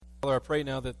Father, I pray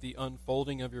now that the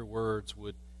unfolding of your words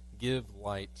would give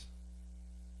light,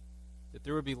 that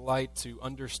there would be light to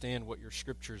understand what your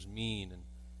scriptures mean and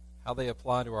how they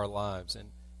apply to our lives, and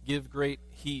give great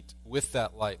heat with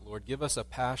that light, Lord. Give us a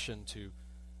passion to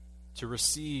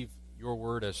receive your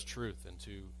word as truth and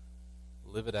to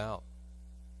live it out.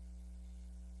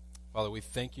 Father, we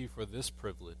thank you for this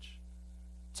privilege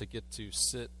to get to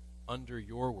sit under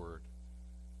your word.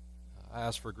 I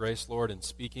ask for grace, Lord, in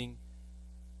speaking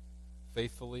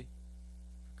faithfully,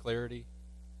 for clarity,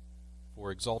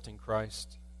 for exalting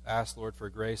Christ. I ask, Lord, for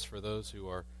grace for those who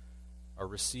are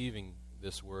receiving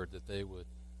this word, that they would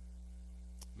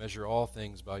measure all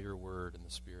things by your word and the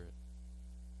Spirit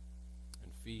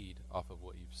and feed off of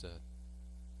what you've said.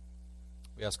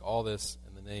 We ask all this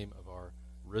in the name of our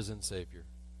risen Savior,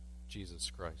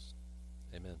 Jesus Christ.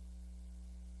 Amen.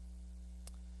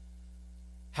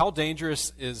 How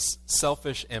dangerous is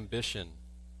selfish ambition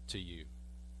to you?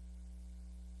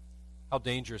 How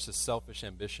dangerous is selfish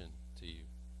ambition to you?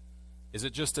 Is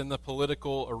it just in the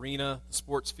political arena, the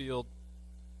sports field?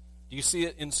 Do you see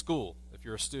it in school if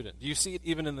you're a student? Do you see it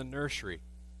even in the nursery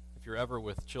if you're ever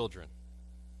with children?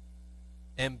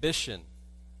 Ambition.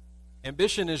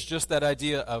 Ambition is just that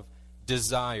idea of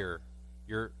desire.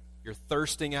 You're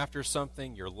thirsting after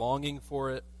something, you're longing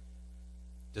for it,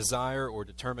 desire or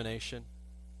determination.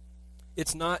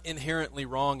 It's not inherently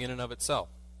wrong in and of itself.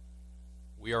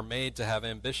 We are made to have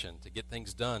ambition, to get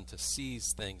things done, to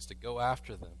seize things, to go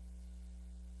after them.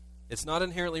 It's not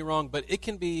inherently wrong, but it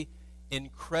can be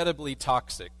incredibly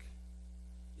toxic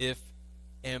if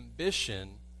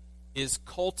ambition is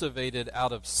cultivated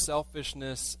out of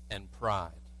selfishness and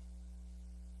pride.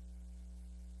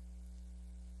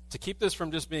 To keep this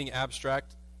from just being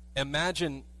abstract,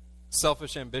 imagine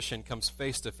selfish ambition comes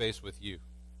face to face with you.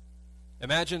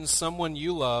 Imagine someone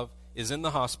you love is in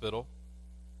the hospital,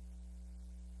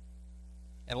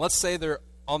 and let's say they're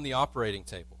on the operating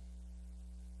table.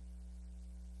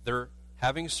 They're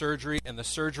having surgery, and the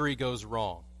surgery goes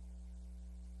wrong.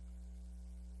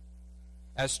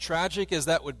 As tragic as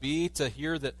that would be to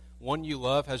hear that one you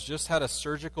love has just had a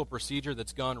surgical procedure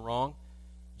that's gone wrong,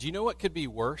 do you know what could be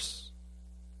worse?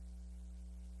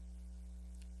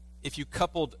 If you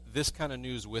coupled this kind of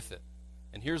news with it.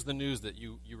 And here's the news that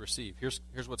you receive.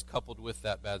 Here's what's coupled with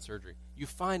that bad surgery. You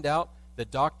find out the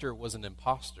doctor was an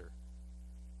imposter.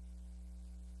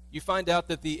 You find out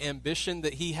that the ambition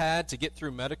that he had to get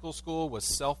through medical school was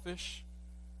selfish.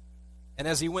 And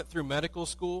as he went through medical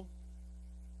school,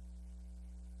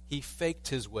 he faked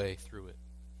his way through it.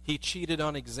 He cheated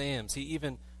on exams. He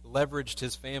even leveraged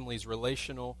his family's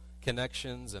relational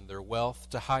connections and their wealth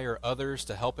to hire others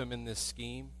to help him in this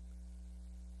scheme.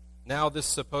 Now this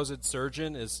supposed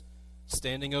surgeon is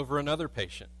standing over another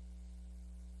patient.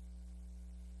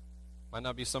 Might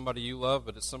not be somebody you love,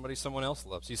 but it's somebody someone else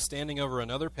loves. He's standing over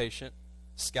another patient,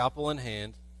 scalpel in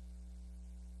hand,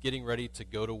 getting ready to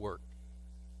go to work.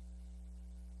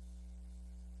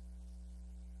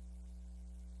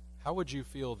 How would you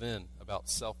feel then about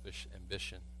selfish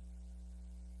ambition?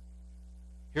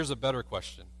 Here's a better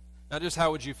question. Not just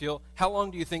how would you feel, how long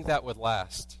do you think that would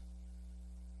last?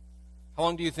 How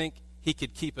long do you think he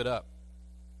could keep it up?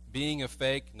 Being a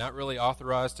fake, not really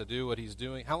authorized to do what he's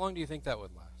doing, how long do you think that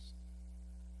would last?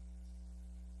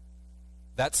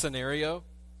 That scenario,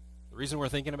 the reason we're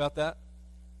thinking about that,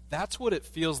 that's what it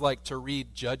feels like to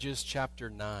read Judges chapter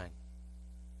 9.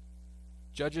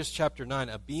 Judges chapter 9,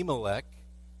 Abimelech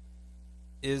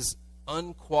is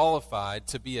unqualified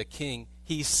to be a king.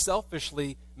 He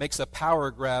selfishly makes a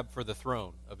power grab for the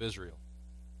throne of Israel.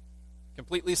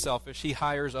 Completely selfish. He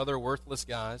hires other worthless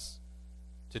guys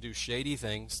to do shady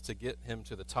things to get him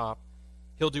to the top.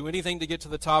 He'll do anything to get to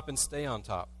the top and stay on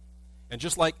top. And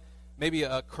just like maybe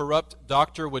a corrupt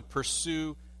doctor would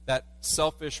pursue that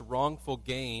selfish, wrongful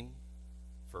gain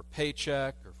for a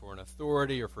paycheck or for an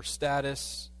authority or for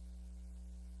status,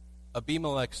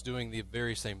 Abimelech's doing the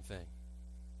very same thing.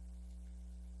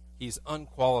 He's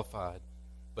unqualified,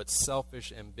 but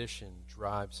selfish ambition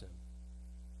drives him.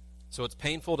 So it's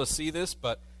painful to see this,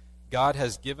 but God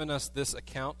has given us this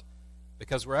account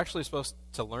because we're actually supposed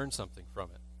to learn something from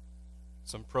it.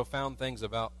 Some profound things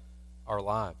about our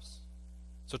lives.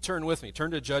 So turn with me.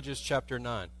 Turn to Judges chapter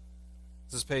 9.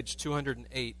 This is page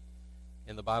 208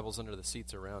 in the Bibles under the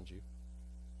seats around you.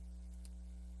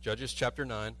 Judges chapter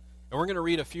 9. And we're going to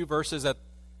read a few verses at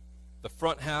the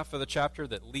front half of the chapter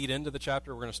that lead into the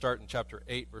chapter. We're going to start in chapter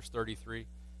 8, verse 33.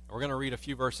 We're going to read a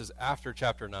few verses after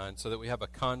chapter 9 so that we have a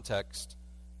context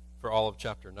for all of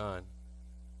chapter 9.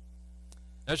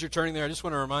 As you're turning there, I just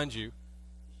want to remind you,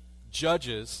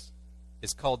 Judges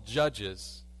is called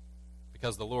Judges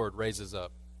because the Lord raises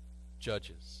up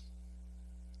judges.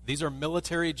 These are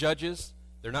military judges.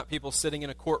 They're not people sitting in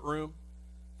a courtroom.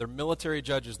 They're military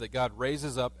judges that God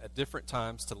raises up at different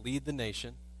times to lead the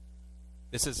nation.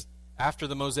 This is after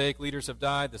the Mosaic leaders have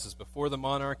died. This is before the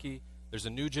monarchy. There's a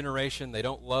new generation. They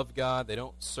don't love God. They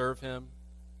don't serve him.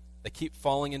 They keep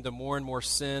falling into more and more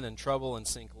sin and trouble and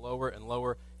sink lower and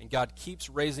lower. And God keeps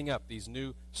raising up these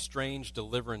new strange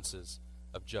deliverances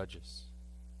of judges.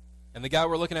 And the guy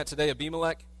we're looking at today,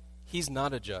 Abimelech, he's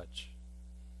not a judge.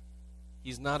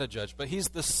 He's not a judge, but he's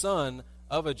the son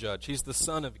of a judge. He's the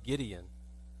son of Gideon,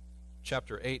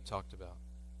 chapter 8 talked about.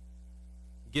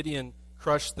 Gideon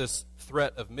crushed this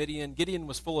threat of Midian. Gideon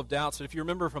was full of doubts. But if you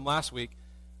remember from last week,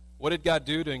 what did God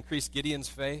do to increase Gideon's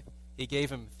faith? He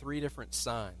gave him 3 different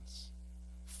signs: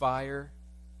 fire,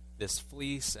 this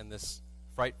fleece, and this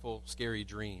frightful, scary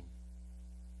dream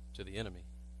to the enemy.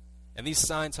 And these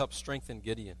signs helped strengthen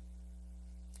Gideon.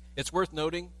 It's worth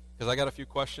noting, because I got a few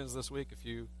questions this week, a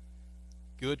few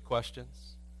good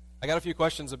questions. I got a few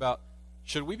questions about,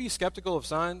 should we be skeptical of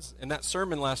signs? In that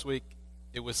sermon last week,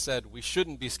 it was said we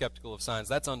shouldn't be skeptical of signs.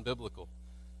 That's unbiblical.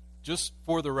 Just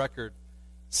for the record,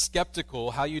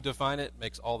 skeptical, how you define it,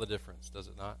 makes all the difference, does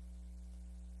it not?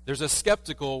 There's a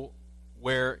skeptical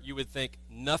where you would think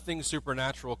nothing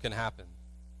supernatural can happen.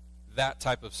 That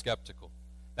type of skeptical.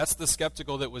 That's the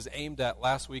skeptical that was aimed at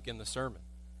last week in the sermon.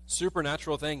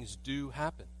 Supernatural things do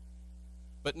happen.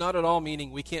 But not at all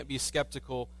meaning we can't be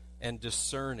skeptical and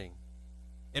discerning.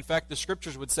 In fact, the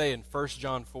scriptures would say in 1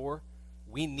 John 4,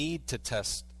 we need to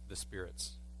test the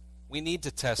spirits. We need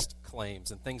to test claims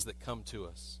and things that come to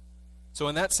us. So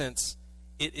in that sense,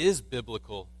 it is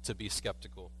biblical to be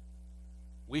skeptical.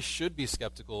 We should be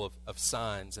skeptical of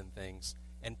signs and things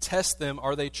and test them.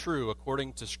 Are they true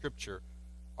according to Scripture?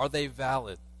 Are they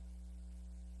valid?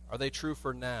 Are they true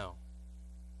for now?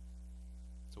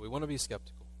 So we want to be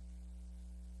skeptical.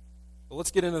 Well,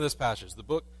 let's get into this passage. The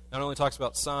book not only talks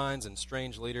about signs and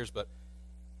strange leaders, but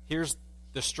here's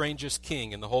the strangest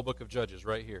king in the whole book of Judges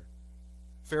right here.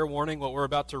 Fair warning, what we're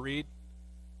about to read,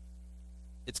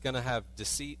 it's going to have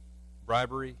deceit,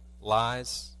 bribery,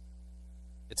 lies.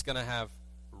 It's going to have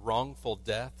wrongful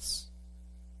deaths.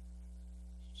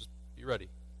 Just be ready.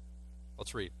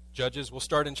 Let's read. Judges, we'll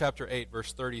start in chapter 8,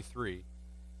 verse 33,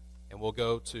 and we'll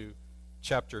go to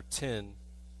chapter 10,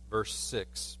 verse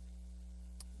 6.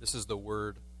 This is the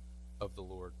word of the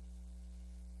Lord.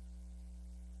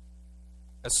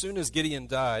 As soon as Gideon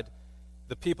died,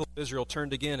 the people of Israel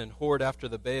turned again and whored after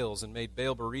the Baals and made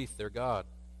Baal-berith their god.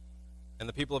 And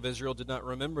the people of Israel did not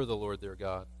remember the Lord their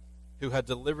God, who had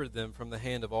delivered them from the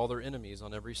hand of all their enemies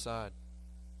on every side.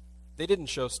 They didn't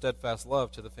show steadfast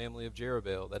love to the family of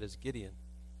Jerubbaal, that is Gideon,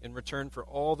 in return for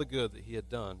all the good that he had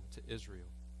done to Israel.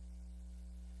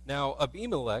 Now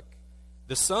Abimelech,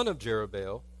 the son of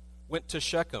Jerubbaal, went to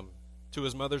Shechem to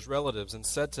his mother's relatives and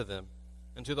said to them,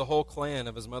 and to the whole clan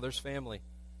of his mother's family,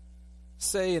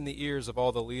 say in the ears of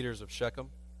all the leaders of Shechem,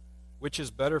 which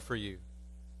is better for you,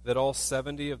 that all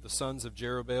 70 of the sons of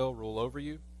Jerubbaal rule over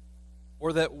you,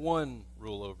 or that one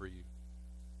rule over you?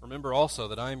 Remember also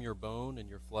that I am your bone and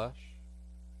your flesh.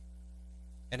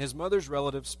 And his mother's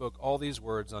relatives spoke all these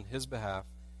words on his behalf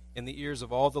in the ears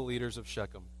of all the leaders of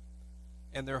Shechem.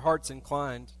 And their hearts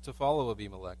inclined to follow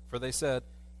Abimelech, for they said,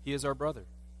 he is our brother.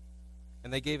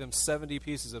 And they gave him 70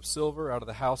 pieces of silver out of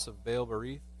the house of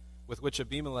Baal-berith, with which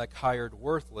Abimelech hired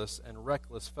worthless and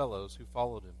reckless fellows who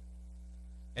followed him.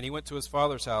 And he went to his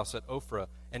father's house at Ophrah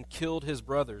and killed his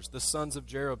brothers, the sons of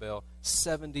Jerubbaal,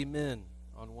 70 men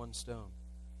on one stone.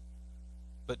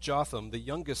 But Jotham, the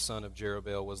youngest son of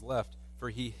Jerubbaal, was left, for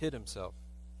he hid himself.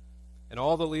 And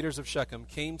all the leaders of Shechem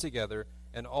came together,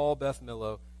 and all Beth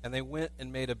Millo, and they went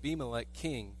and made Abimelech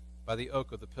king by the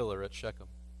oak of the pillar at Shechem.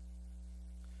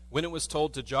 When it was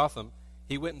told to Jotham,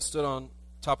 he went and stood on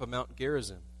top of Mount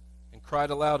Gerizim, and cried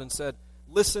aloud and said,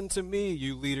 listen to me,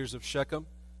 you leaders of Shechem,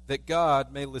 that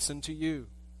God may listen to you.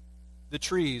 The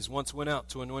trees once went out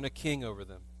to anoint a king over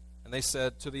them, and they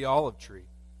said to the olive tree,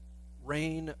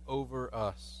 reign over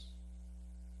us.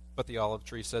 But the olive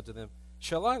tree said to them,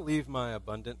 shall I leave my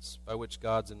abundance by which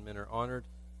gods and men are honored,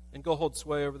 and go hold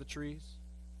sway over the trees?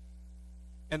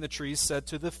 And the trees said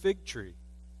to the fig tree,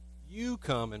 you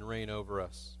come and reign over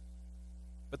us.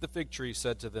 But the fig tree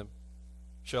said to them,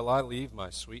 shall I leave my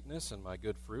sweetness and my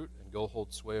good fruit, and go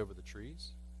hold sway over the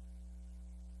trees?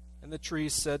 And the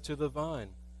trees said to the vine,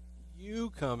 you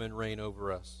come and reign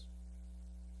over us.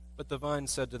 But the vine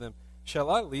said to them, shall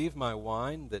I leave my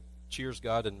wine that cheers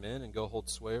God and men, and go hold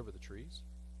sway over the trees?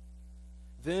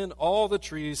 Then all the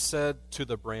trees said to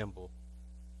the bramble,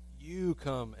 you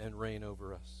come and reign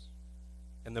over us.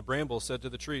 And the bramble said to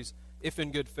the trees, if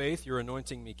in good faith you're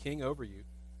anointing me king over you,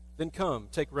 Then come,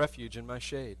 take refuge in my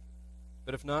shade.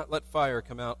 But if not, let fire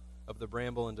come out of the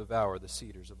bramble and devour the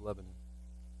cedars of Lebanon.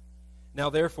 Now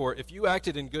therefore, if you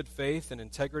acted in good faith and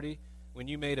integrity when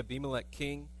you made Abimelech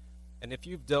king, and if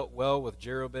you've dealt well with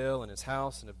Jerubbaal and his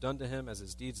house and have done to him as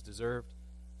his deeds deserved,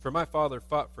 for my father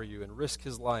fought for you and risked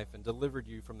his life and delivered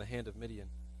you from the hand of Midian,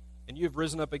 and you have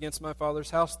risen up against my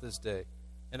father's house this day,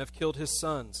 and have killed his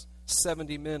sons,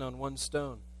 70 men on one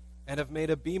stone, and have made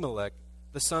Abimelech,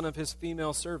 the son of his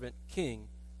female servant, king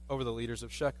over the leaders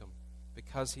of Shechem,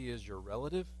 because he is your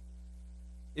relative?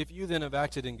 If you then have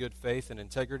acted in good faith and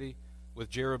integrity with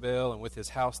Jerubbaal and with his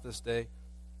house this day,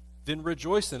 then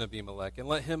rejoice in Abimelech, and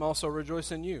let him also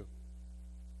rejoice in you.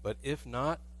 But if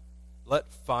not,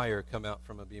 let fire come out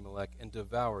from Abimelech and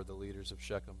devour the leaders of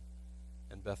Shechem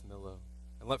and Beth Millo.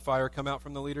 And let fire come out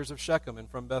from the leaders of Shechem and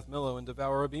from Beth Millo and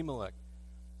devour Abimelech.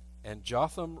 And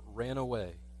Jotham ran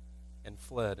away and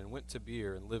fled and went to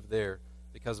Beer and lived there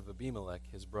because of Abimelech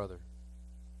his brother.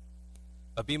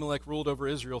 Abimelech ruled over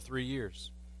Israel 3 years,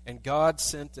 and God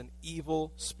sent an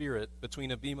evil spirit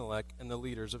between Abimelech and the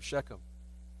leaders of Shechem.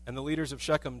 And the leaders of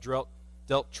Shechem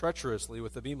dealt treacherously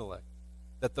with Abimelech,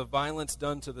 that the violence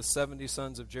done to the 70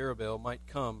 sons of Jerubbaal might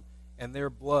come, and their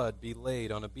blood be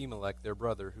laid on Abimelech their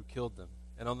brother, who killed them,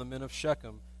 and on the men of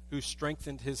Shechem, who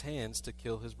strengthened his hands to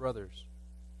kill his brothers.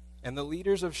 And the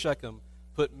leaders of Shechem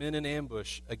put men in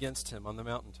ambush against him on the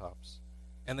mountaintops,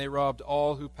 and they robbed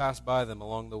all who passed by them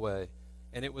along the way,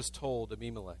 and it was told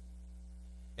Abimelech.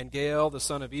 And Gaal the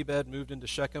son of Ebed moved into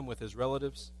Shechem with his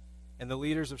relatives, and the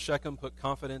leaders of Shechem put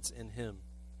confidence in him.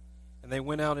 And they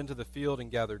went out into the field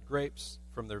and gathered grapes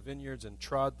from their vineyards and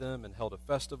trod them and held a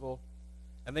festival.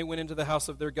 And they went into the house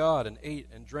of their God and ate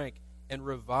and drank and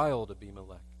reviled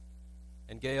Abimelech.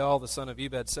 And Gaal the son of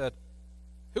Ebed said,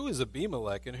 Who is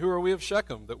Abimelech, and who are we of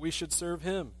Shechem, that we should serve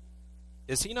him?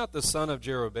 Is he not the son of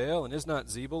Jerubbaal, and is not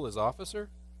Zebul his officer?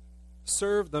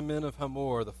 Serve the men of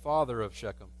Hamor, the father of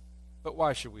Shechem. But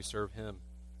why should we serve him?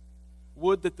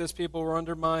 Would that this people were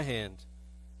under my hand,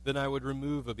 then I would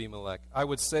remove Abimelech. I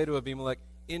would say to Abimelech,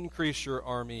 Increase your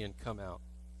army and come out.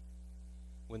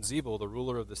 When Zebul, the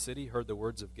ruler of the city, heard the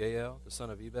words of Gaal, the son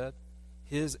of Ebed,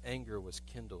 his anger was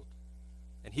kindled.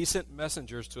 And he sent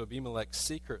messengers to Abimelech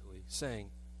secretly, saying,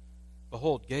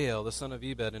 Behold, Gaal, the son of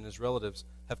Ebed, and his relatives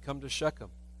have come to Shechem.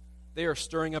 They are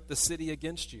stirring up the city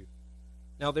against you.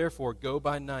 Now therefore go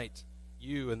by night,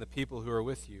 you and the people who are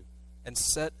with you, and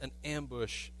set an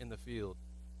ambush in the field.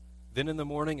 Then in the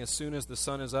morning, as soon as the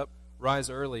sun is up, rise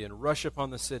early and rush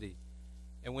upon the city.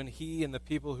 And when he and the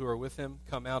people who are with him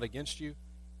come out against you,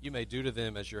 you may do to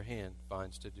them as your hand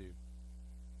finds to do.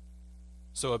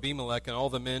 So Abimelech and all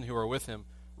the men who are with him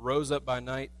rose up by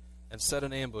night and set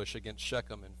an ambush against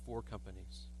Shechem in 4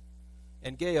 companies.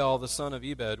 And Gaal, the son of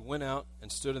Ebed, went out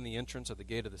and stood in the entrance of the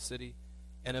gate of the city,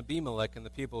 and Abimelech and the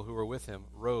people who were with him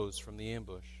rose from the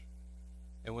ambush.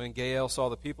 And when Gaal saw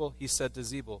the people, he said to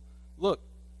Zebul, Look,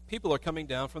 people are coming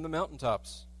down from the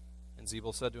mountaintops. And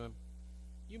Zebul said to him,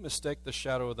 You mistake the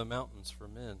shadow of the mountains for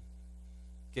men.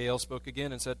 Gaal spoke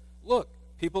again and said, Look,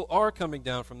 people are coming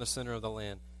down from the center of the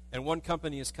land, and one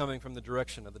company is coming from the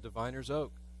direction of the diviner's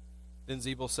oak. Then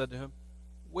Zebul said to him,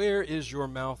 Where is your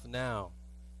mouth now,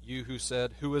 you who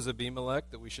said, Who is Abimelech,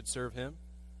 that we should serve him?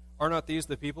 Are not these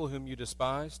the people whom you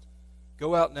despised?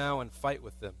 Go out now and fight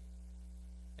with them.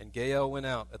 And Gaal went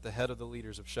out at the head of the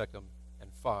leaders of Shechem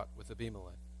and fought with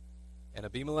Abimelech. And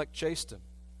Abimelech chased him,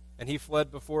 and he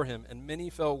fled before him, and many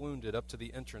fell wounded up to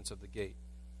the entrance of the gate.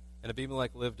 And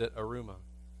Abimelech lived at Arumah.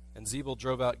 And Zebul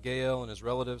drove out Gaal and his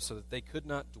relatives so that they could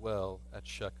not dwell at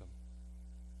Shechem.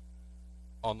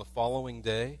 On the following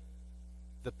day,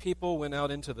 the people went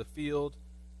out into the field,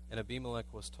 and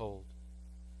Abimelech was told.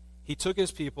 He took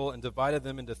his people and divided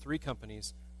them into 3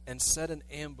 companies and set an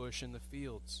ambush in the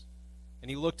fields. And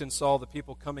he looked and saw the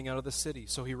people coming out of the city,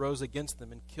 so he rose against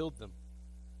them and killed them.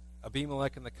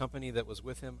 Abimelech and the company that was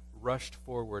with him rushed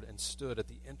forward and stood at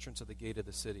the entrance of the gate of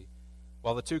the city,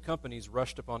 while the 2 companies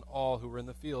rushed upon all who were in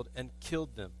the field and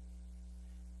killed them.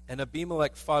 And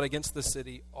Abimelech fought against the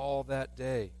city all that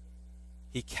day.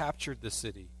 He captured the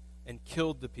city and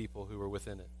killed the people who were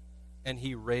within it, and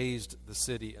he razed the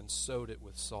city and sowed it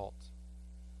with salt.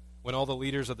 When all the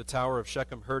leaders of the tower of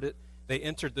Shechem heard it, they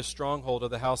entered the stronghold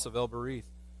of the house of El-Berith.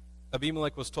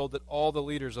 Abimelech was told that all the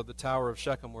leaders of the tower of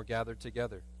Shechem were gathered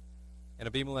together. And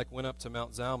Abimelech went up to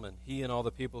Mount Zalmon, he and all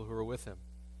the people who were with him.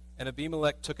 And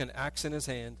Abimelech took an axe in his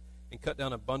hand and cut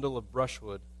down a bundle of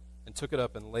brushwood and took it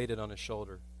up and laid it on his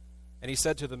shoulder. And he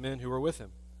said to the men who were with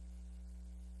him,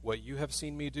 What you have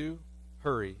seen me do,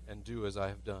 hurry and do as I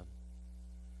have done.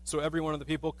 So every one of the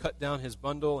people cut down his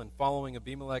bundle, and following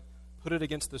Abimelech, put it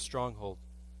against the stronghold.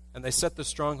 And they set the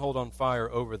stronghold on fire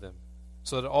over them,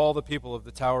 so that all the people of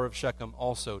the tower of Shechem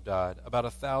also died, about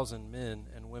 1,000 men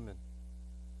and women.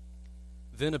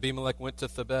 Then Abimelech went to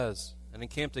Thebez, and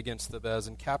encamped against Thebez,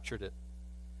 and captured it.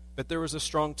 But there was a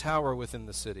strong tower within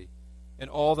the city, and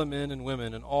all the men and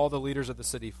women and all the leaders of the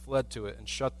city fled to it and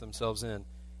shut themselves in,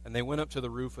 and they went up to the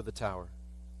roof of the tower.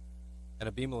 And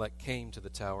Abimelech came to the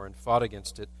tower and fought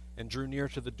against it, and drew near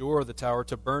to the door of the tower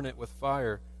to burn it with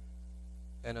fire.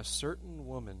 And a certain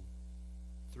woman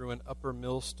threw an upper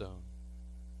millstone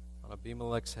on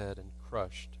Abimelech's head and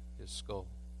crushed his skull.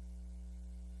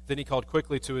 Then he called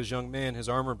quickly to his young man, his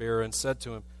armor-bearer, and said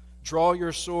to him, "Draw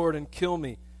your sword and kill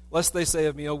me, lest they say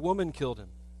of me, 'A woman killed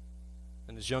him.'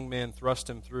 And his young man thrust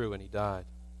him through, and he died.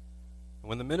 And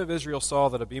when the men of Israel saw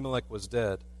that Abimelech was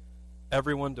dead,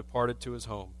 everyone departed to his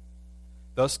home.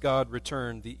 Thus God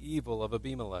returned the evil of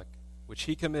Abimelech, which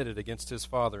he committed against his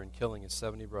father in killing his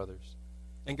 70 brothers.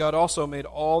 And God also made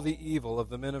all the evil of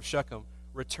the men of Shechem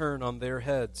return on their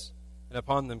heads, and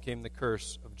upon them came the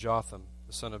curse of Jotham,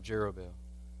 the son of Jerubbaal.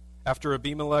 After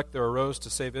Abimelech there arose to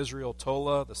save Israel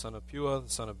Tola, the son of Puah, the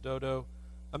son of Dodo,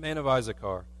 a man of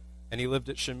Issachar, and he lived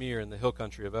at Shamir in the hill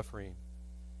country of Ephraim.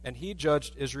 And he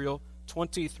judged Israel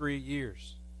 23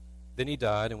 years. Then he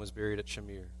died and was buried at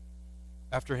Shamir.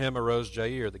 After him arose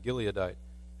Jair the Gileadite,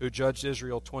 who judged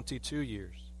Israel 22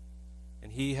 years.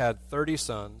 And he had 30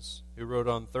 sons, who rode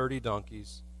on 30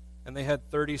 donkeys, and they had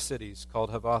 30 cities called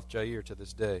Havoth Jair to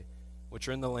this day, which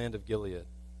are in the land of Gilead.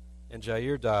 And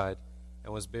Jair died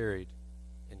and was buried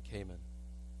in Canaan."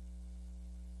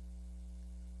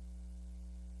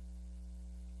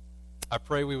 I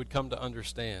pray we would come to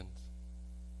understand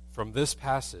from this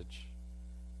passage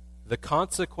the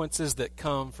consequences that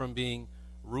come from being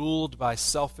ruled by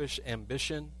selfish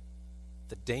ambition,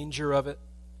 the danger of it,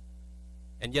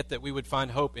 and yet that we would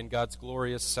find hope in God's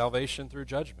glorious salvation through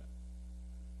judgment.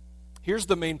 Here's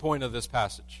the main point of this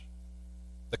passage.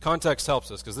 The context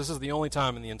helps us, because this is the only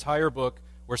time in the entire book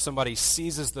where somebody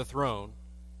seizes the throne,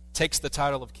 takes the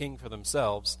title of king for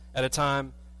themselves, at a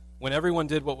time when everyone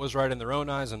did what was right in their own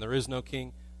eyes and there is no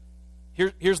king.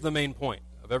 Here's the main point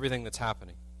of everything that's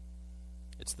happening.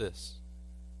 It's this: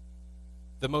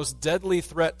 the most deadly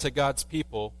threat to God's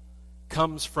people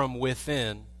comes from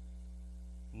within,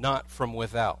 not from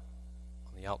without,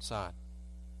 on the outside.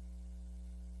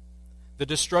 The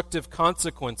destructive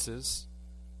consequences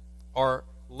are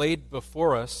laid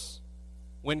before us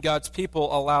when God's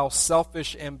people allow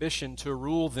selfish ambition to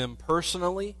rule them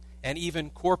personally and even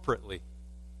corporately.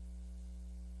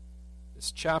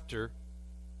 This chapter,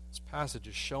 this passage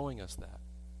is showing us that.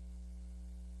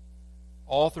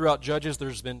 All throughout Judges,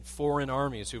 there's been foreign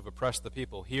armies who've oppressed the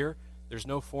people. Here, there's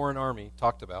no foreign army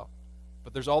talked about,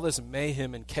 but there's all this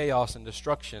mayhem and chaos and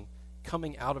destruction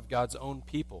coming out of God's own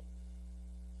people.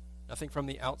 Nothing from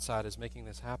the outside is making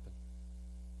this happen.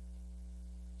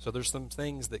 So there's some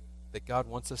things that God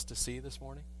wants us to see this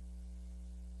morning.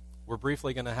 We're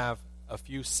briefly going to have a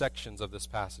few sections of this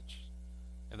passage,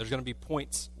 and there's going to be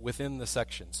points within the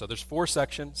section. So there's 4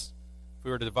 sections. If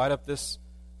we were to divide up this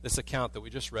account that we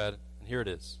just read, and here it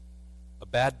is: a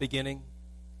bad beginning,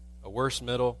 a worse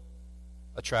middle,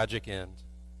 a tragic end,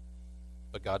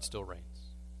 but God still reigns.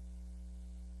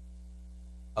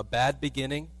 A bad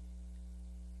beginning,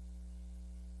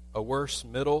 a worse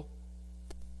middle,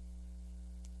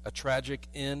 a tragic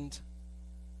end,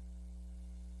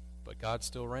 but God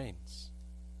still reigns.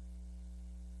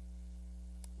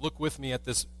 Look with me at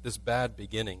this bad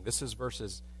beginning. This is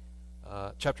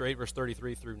chapter 8, verse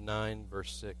 33 through 9,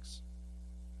 verse 6.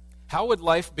 How would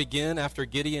life begin after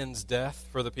Gideon's death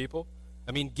for the people?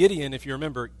 I mean, Gideon, if you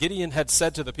remember, Gideon had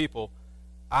said to the people,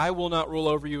 "I will not rule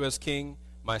over you as king.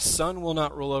 My son will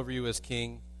not rule over you as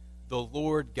king. The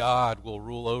Lord God will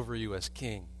rule over you as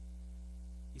king."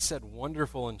 He said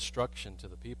wonderful instruction to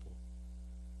the people.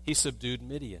 He subdued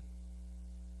Midian.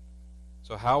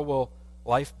 So how will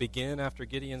life begin after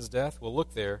Gideon's death? We'll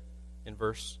look there in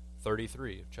verse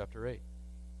 33 of chapter 8.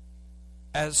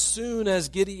 As soon as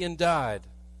Gideon died,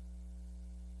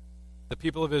 the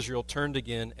people of Israel turned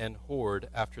again and whored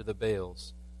after the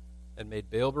Baals and made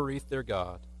Baal-berith their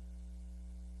god.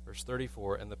 Verse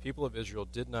 34, and the people of Israel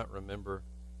did not remember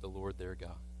the Lord their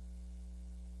God.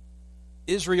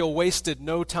 Israel wasted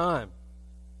no time.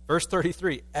 Verse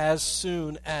 33, as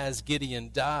soon as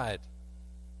Gideon died.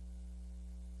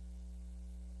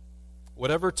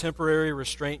 Whatever temporary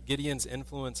restraint Gideon's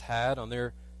influence had on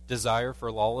their desire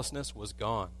for lawlessness was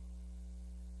gone.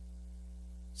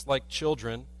 It's like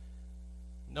children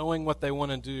knowing what they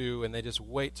want to do, and they just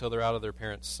wait till they're out of their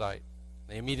parents' sight.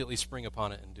 They immediately spring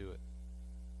upon it and do it.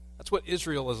 That's what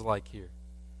Israel is like here.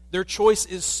 Their choice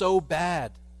is so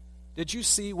bad Did you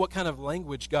see what kind of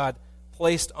language God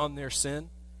placed on their sin?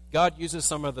 God uses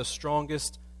some of the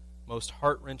strongest, most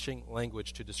heart-wrenching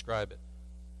language to describe it.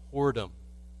 Whoredom.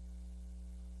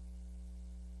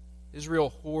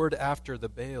 Israel whored after the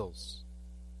Baals.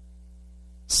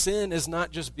 Sin is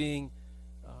not just being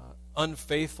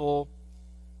unfaithful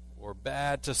or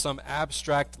bad to some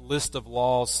abstract list of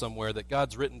laws somewhere that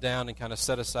God's written down and kind of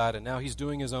set aside, and now he's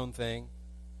doing his own thing.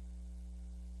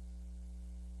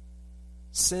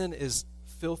 Sin is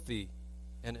filthy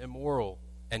and immoral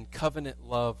and covenant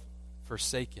love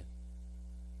forsaken.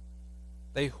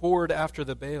 They whored after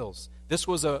the Baals. This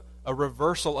was a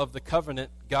reversal of the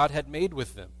covenant God had made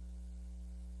with them.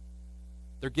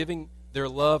 They're giving their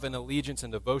love and allegiance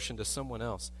and devotion to someone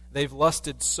else. They've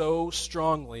lusted so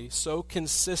strongly, so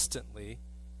consistently,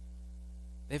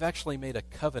 they've actually made a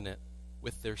covenant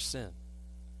with their sin.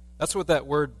 That's what that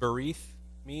word berith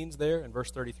means there in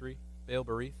verse 33, Baal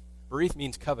berith. Berith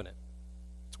means covenant.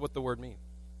 That's what the word means.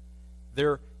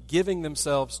 They're giving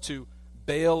themselves to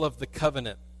Baal of the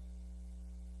covenant.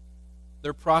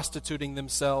 They're prostituting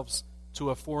themselves to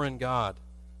a foreign god,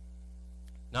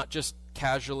 not just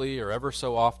casually or ever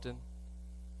so often,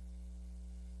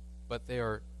 but they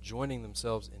are joining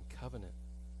themselves in covenant.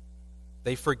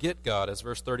 They forget God, as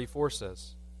verse 34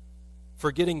 says.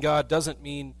 Forgetting God doesn't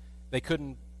mean they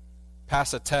couldn't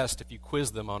pass a test if you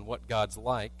quiz them on what God's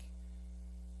like.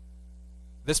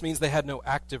 This means they had no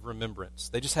active remembrance.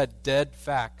 They just had dead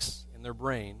facts in their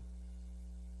brain,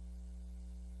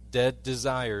 dead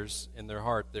desires in their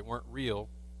heart that weren't real,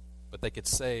 but they could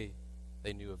say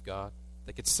they knew of God.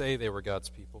 They could say they were God's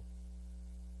people.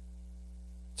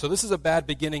 So this is a bad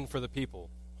beginning for the people,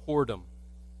 whoredom.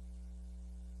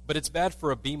 But it's bad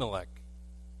for Abimelech.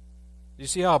 Do you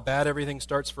see how bad everything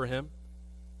starts for him?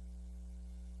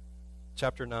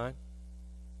 Chapter 9.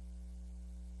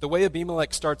 The way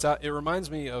Abimelech starts out, it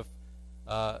reminds me of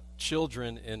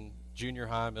children in junior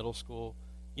high, middle school.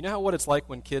 You know what it's like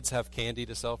when kids have candy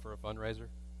to sell for a fundraiser?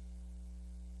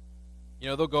 You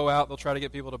know, they'll go out, they'll try to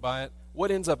get people to buy it. What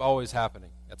ends up always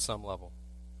happening at some level?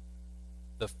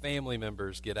 The family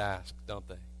members get asked, don't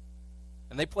they?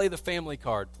 And they play the family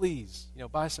card. Please,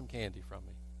 buy some candy from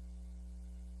me.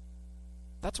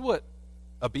 That's what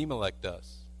Abimelech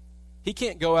does. He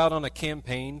can't go out on a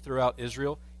campaign throughout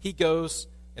Israel. He goes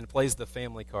and plays the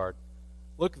family card.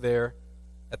 Look there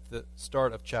at the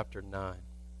start of chapter 9.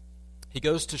 He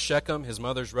goes to Shechem, his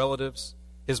mother's relatives.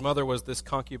 His mother was this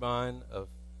concubine of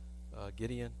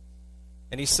Gideon.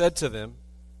 And he said to them,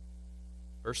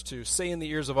 verse 2, say in the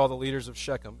ears of all the leaders of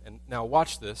Shechem, and now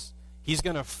watch this, he's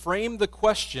going to frame the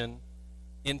question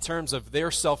in terms of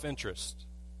their self-interest.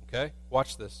 Okay?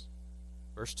 Watch this.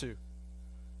 Verse 2.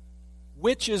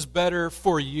 Which is better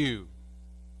for you?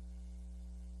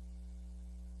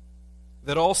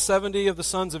 That all 70 of the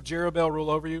sons of Jerubbaal rule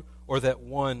over you, or that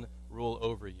one rule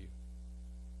over you?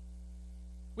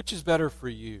 Which is better for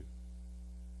you?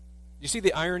 You see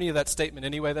the irony of that statement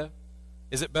anyway, though?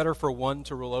 Is it better for one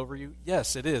to rule over you?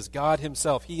 Yes, it is. God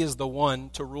himself, he is the one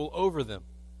to rule over them.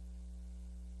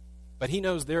 But he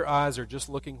knows their eyes are just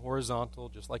looking horizontal,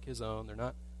 just like his own. They're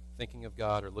not thinking of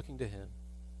God or looking to him.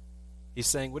 He's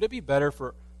saying, would it be better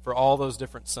for all those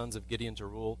different sons of Gideon to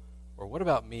rule? Or what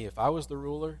about me? If I was the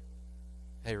ruler,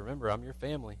 hey, remember, I'm your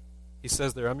family. He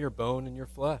says there, I'm your bone and your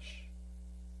flesh.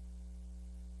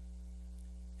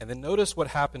 And then notice what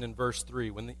happened in verse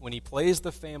 3. When he plays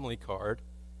the family card,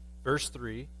 verse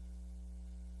 3,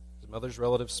 his mother's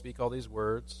relatives speak all these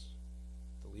words.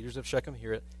 The leaders of Shechem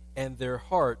hear it. And their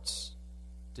hearts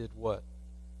did what?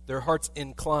 Their hearts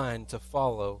inclined to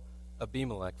follow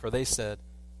Abimelech. For they said,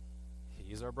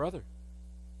 he's our brother.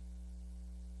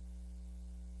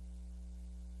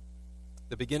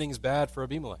 The beginning's bad for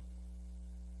Abimelech.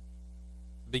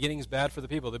 The beginning's bad for the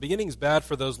people. The beginning's bad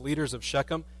for those leaders of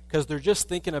Shechem because they're just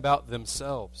thinking about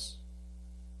themselves.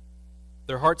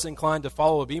 Their heart's inclined to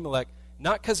follow Abimelech,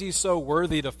 not because he's so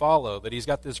worthy to follow, that he's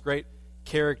got this great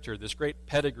character, this great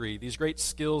pedigree, these great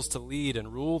skills to lead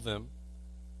and rule them.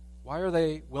 Why are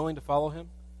they willing to follow him?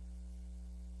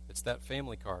 It's that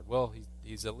family card. Well,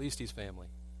 he's at least he's family.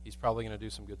 He's probably going to do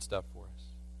some good stuff for us.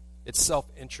 It's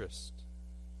self-interest.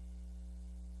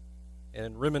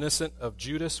 And reminiscent of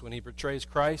Judas when he betrays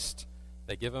Christ,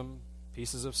 they give him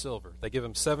pieces of silver. They give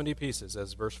him 70 pieces,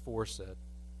 as verse 4 said.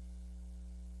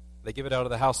 They give it out of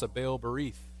the house of Baal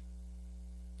Berith.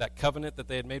 That covenant that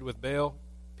they had made with Baal,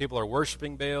 people are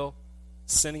worshiping Baal,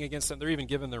 sinning against them. They're even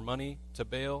giving their money to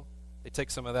Baal. They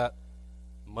take some of that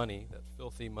money, that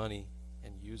filthy money,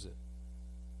 and use it.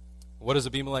 What does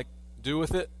Abimelech do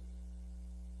with it?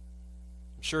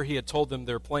 I'm sure he had told them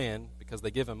their plan because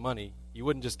they give him money. You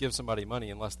wouldn't just give somebody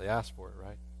money unless they asked for it,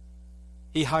 right?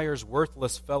 He hires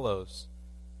worthless fellows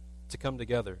to come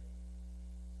together.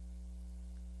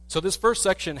 So this first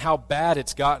section, how bad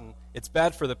it's gotten. It's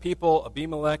bad for the people,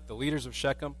 Abimelech, the leaders of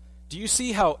Shechem. Do you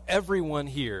see how everyone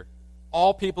here,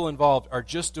 all people involved, are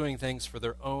just doing things for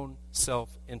their own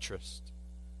self-interest?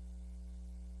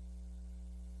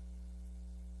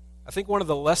 I think one of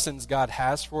the lessons God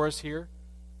has for us here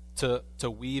to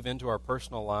weave into our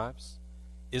personal lives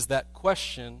is that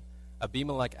question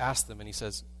Abimelech asked them, and he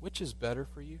says, which is better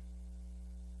for you?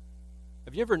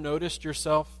 Have you ever noticed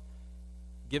yourself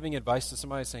giving advice to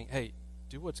somebody saying, hey,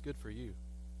 do what's good for you?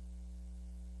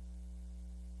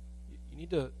 You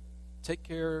need to take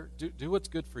care, do what's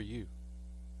good for you.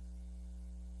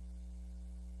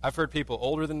 I've heard people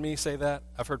older than me say that.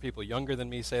 I've heard people younger than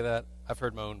me say that. I've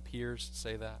heard my own peers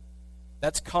say that.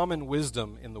 That's common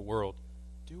wisdom in the world.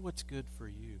 Do what's good for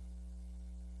you.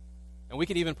 And we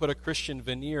can even put a Christian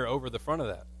veneer over the front of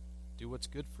that. Do what's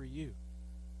good for you.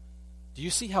 Do you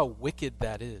see how wicked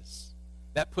that is?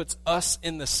 That puts us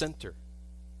in the center.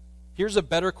 Here's a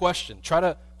better question. Try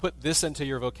to put this into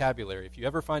your vocabulary. If you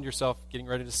ever find yourself getting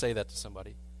ready to say that to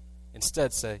somebody,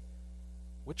 instead say,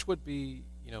 which would be,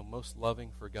 most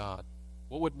loving for God?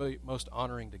 What would be most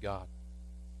honoring to God?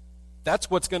 That's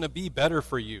what's going to be better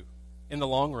for you in the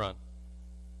long run.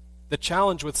 The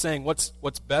challenge with saying what's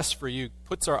best for you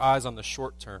puts our eyes on the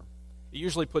short term. It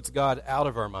usually puts God out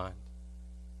of our mind.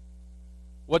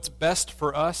 What's best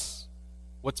for us,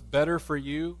 what's better for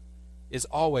you, is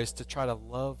always to try to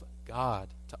love God,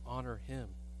 to honor Him.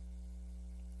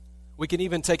 We can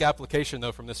even take application,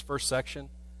 though, from this first section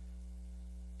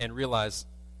and realize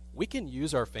we can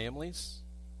use our families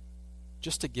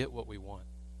just to get what we want.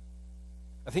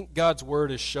 I think God's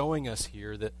Word is showing us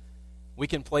here that we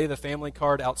can play the family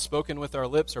card outspoken with our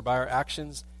lips or by our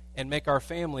actions and make our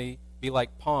family be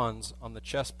like pawns on the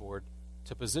chessboard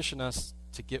to position us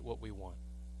to get what we want.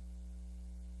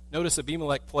 Notice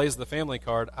Abimelech plays the family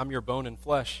card, I'm your bone and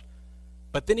flesh,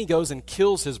 but then he goes and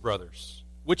kills his brothers.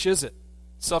 Which is it?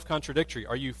 Self-contradictory.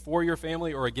 Are you for your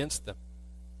family or against them?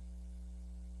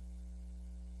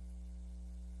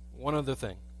 One other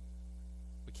thing.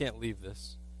 We can't leave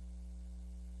this.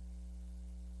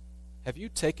 Have you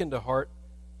taken to heart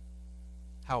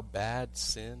how bad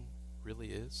sin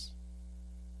really is?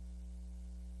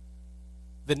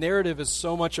 The narrative is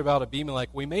so much about Abimelech,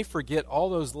 we may forget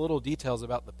all those little details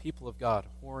about the people of God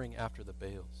whoring after the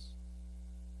Baals.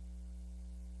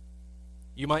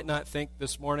 You might not think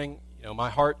this morning,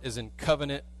 my heart is in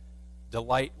covenant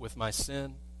delight with my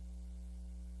sin.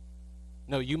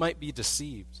 No, you might be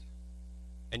deceived.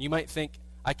 And you might think,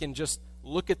 I can just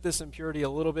look at this impurity a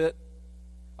little bit.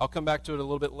 I'll come back to it a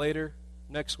little bit later,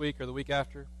 next week or the week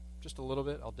after. Just a little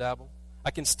bit. I'll dabble.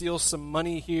 I can steal some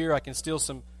money here. I can steal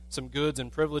some goods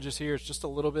and privileges here. It's just a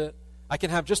little bit. I can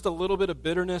have just a little bit of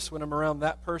bitterness when I'm around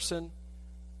that person.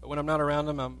 But when I'm not around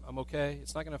them, I'm okay.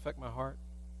 It's not going to affect my heart.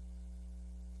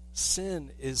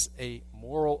 Sin is a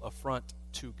moral affront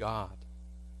to God.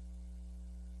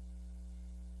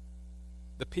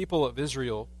 The people of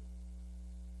Israel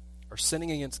are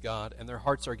sinning against God, and their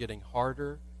hearts are getting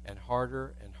harder and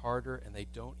harder and harder, and they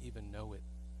don't even know it.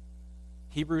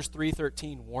 Hebrews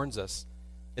 3:13 warns us.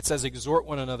 It says, exhort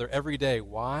one another every day.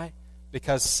 Why?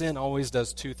 Because sin always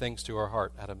does two things to our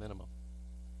heart at a minimum.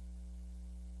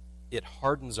 It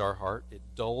hardens our heart. It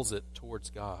dulls it towards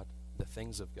God, the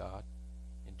things of God,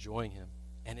 enjoying Him,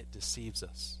 and it deceives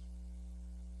us.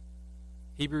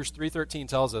 Hebrews 3:13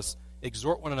 tells us,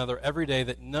 exhort one another every day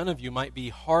that none of you might be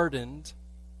hardened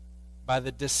by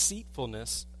the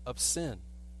deceitfulness of sin.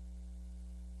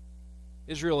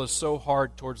 Israel is so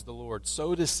hard towards the Lord,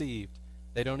 so deceived,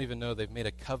 they don't even know they've made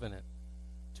a covenant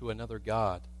to another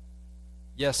God.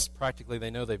 Yes, practically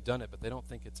they know they've done it, but they don't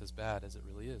think it's as bad as it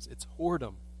really is. It's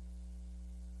whoredom.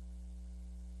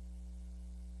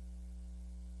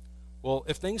 Well,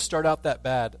 if things start out that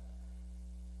bad,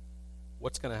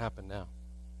 what's going to happen now?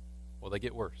 Well, they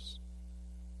get worse.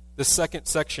 The second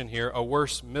section here, a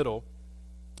worse middle,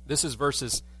 this is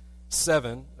verses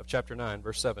 7 of chapter 9,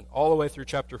 verse 7, all the way through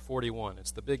chapter 41.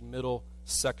 It's the big middle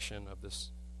section of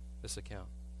this account.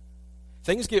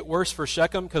 Things get worse for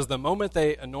Shechem because the moment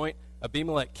they anoint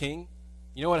Abimelech king,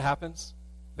 you know what happens?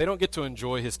 They don't get to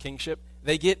enjoy his kingship.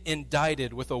 They get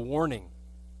indicted with a warning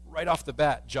right off the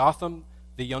bat. Jotham,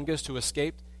 the youngest who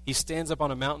escaped, he stands up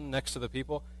on a mountain next to the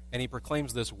people and he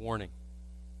proclaims this warning.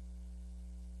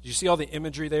 Do you see all the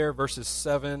imagery there? Verses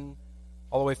 7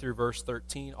 all the way through verse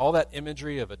 13. All that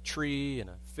imagery of a tree and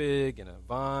a fig and a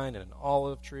vine and an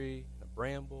olive tree and a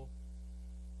bramble.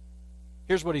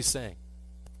 Here's what he's saying.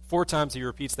 4 times he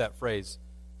repeats that phrase,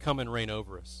 come and reign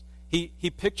over us. He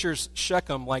pictures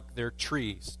Shechem like they're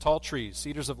trees, tall trees,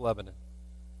 cedars of Lebanon.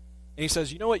 And he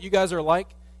says, you know what you guys are like?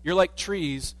 You're like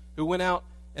trees who went out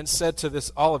and said to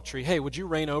this olive tree, hey, would you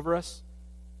reign over us?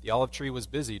 The olive tree was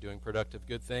busy doing productive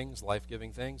good things,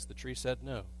 life-giving things. The tree said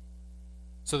no.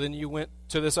 So then you went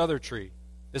to this other tree,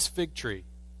 this fig tree,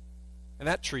 and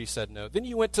that tree said no. Then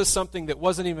you went to something that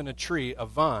wasn't even a tree, a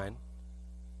vine,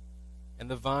 and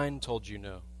the vine told you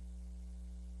no.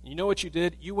 You know what you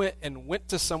did? You went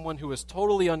to someone who was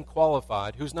totally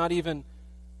unqualified, who's not even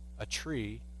a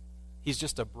tree. He's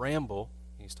just a bramble.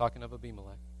 He's talking of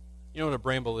Abimelech. You know what a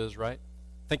bramble is, right?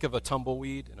 Think of a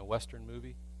tumbleweed in a Western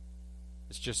movie.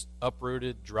 It's just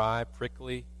uprooted, dry,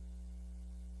 prickly.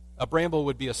 A bramble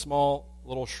would be a small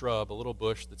little shrub, a little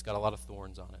bush that's got a lot of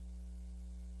thorns on it.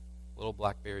 A little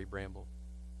blackberry bramble.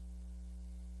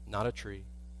 Not a tree.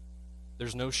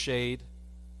 There's no shade.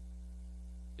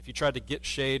 If you tried to get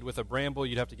shade with a bramble,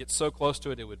 you'd have to get so close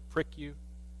to it, it would prick you.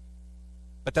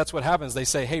 But that's what happens. They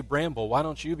say, hey, bramble, why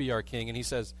don't you be our king? And he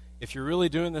says, if you're really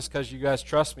doing this because you guys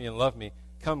trust me and love me,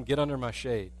 come get under my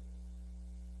shade.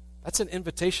 That's an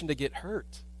invitation to get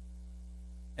hurt.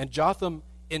 And Jotham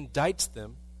indicts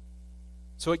them,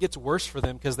 so it gets worse for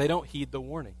them because they don't heed the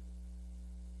warning.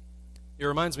 It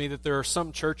reminds me that there are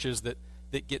some churches that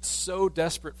get so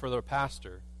desperate for their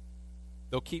pastor,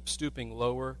 they'll keep stooping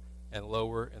lower and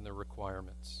lower in their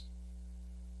requirements.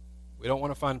 We don't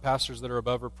want to find pastors that are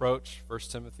above reproach. 1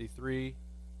 Timothy 3,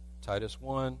 Titus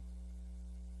 1.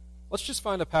 Let's just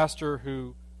find a pastor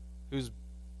who's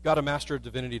got a Master of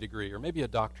Divinity degree, or maybe a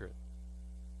doctorate.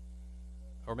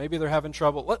 Or maybe they're having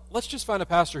trouble. Let's just find a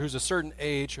pastor who's a certain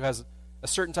age, who has a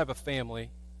certain type of family.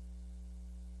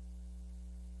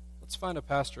 Let's find a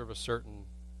pastor of a certain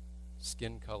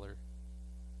skin color,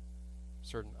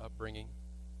 certain upbringing.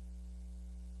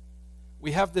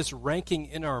 We have this ranking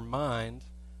in our mind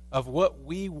of what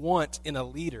we want in a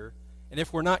leader, and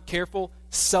if we're not careful,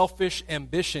 selfish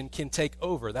ambition can take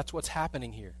over. That's what's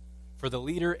happening here for the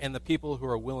leader and the people who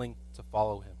are willing to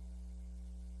follow him.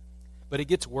 But it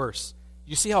gets worse.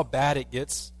 You see how bad it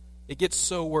gets? It gets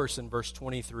so worse in verse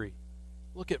 23.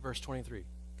 Look at verse 23. Look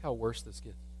how worse this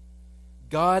gets.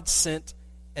 God sent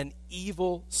an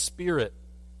evil spirit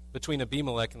between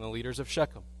Abimelech and the leaders of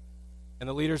Shechem. And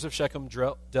the leaders of Shechem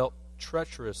dealt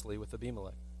treacherously with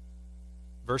Abimelech.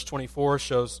 Verse 24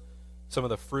 shows some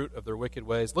of the fruit of their wicked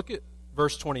ways. Look at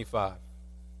verse 25.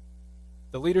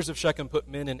 The leaders of Shechem put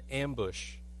men in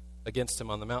ambush against him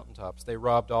on the mountaintops. They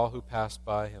robbed all who passed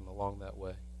by him along that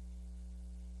way.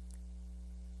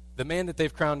 The man that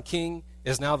they've crowned king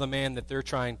is now the man that they're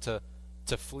trying to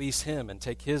fleece him and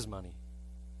take his money,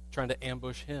 trying to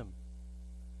ambush him.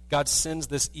 God sends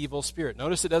this evil spirit.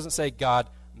 Notice it doesn't say God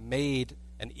made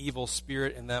an evil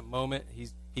spirit in that moment.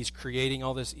 He's creating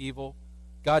all this evil.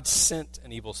 God sent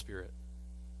an evil spirit.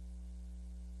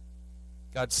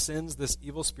 God sends this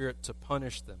evil spirit to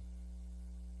punish them.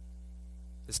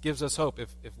 This gives us hope.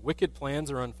 If wicked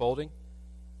plans are unfolding,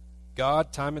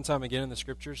 God, time and time again in the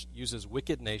Scriptures, uses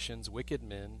wicked nations, wicked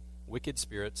men, wicked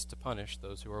spirits to punish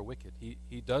those who are wicked.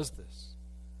 He does this.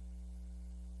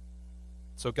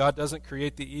 So God doesn't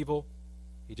create the evil.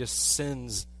 He just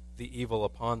sends the evil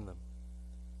upon them.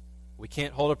 We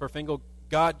can't hold up our finger,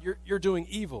 God, you're doing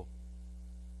evil.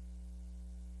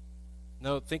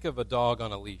 No, think of a dog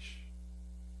on a leash.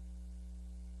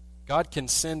 God can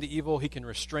send evil, he can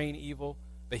restrain evil,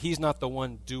 but he's not the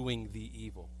one doing the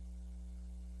evil.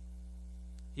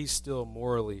 He's still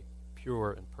morally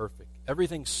pure and perfect.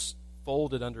 Everything's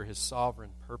folded under his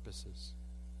sovereign purposes.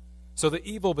 So the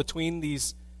evil between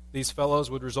these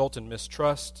fellows would result in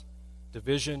mistrust,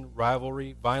 division,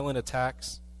 rivalry, violent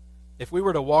attacks. If we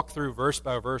were to walk through verse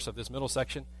by verse of this middle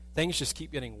section, things just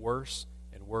keep getting worse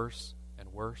and worse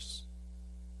and worse.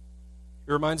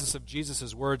 It reminds us of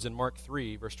Jesus' words in Mark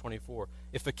 3, verse 24.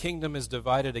 If a kingdom is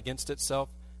divided against itself,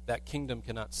 that kingdom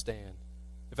cannot stand.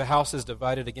 If a house is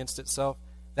divided against itself,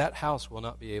 that house will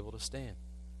not be able to stand.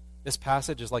 This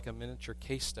passage is like a miniature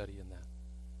case study in that.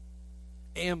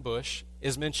 Ambush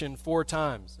is mentioned 4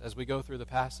 times as we go through the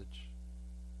passage.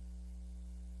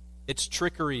 It's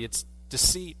trickery, it's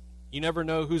deceit. You never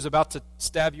know who's about to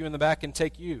stab you in the back and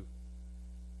take you.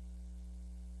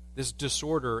 This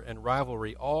disorder and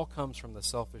rivalry all comes from the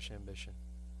selfish ambition.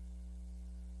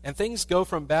 And things go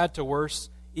from bad to worse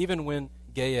even when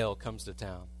Gael comes to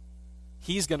town.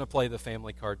 He's going to play the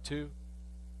family card too.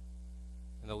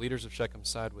 And the leaders of Shechem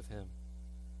side with him.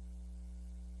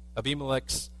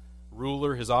 Abimelech's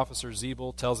ruler, his officer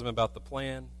Zebul, tells him about the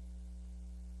plan.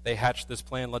 They hatch this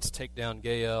plan. Let's take down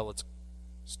Gael. Let's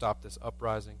stop this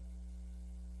uprising.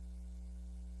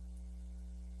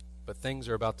 But things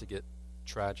are about to get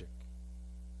tragic.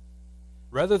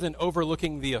 rather than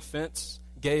overlooking the offense,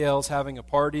 Gael's having a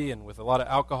party and with a lot of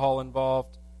alcohol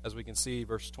involved, as we can see,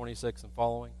 verse 26 and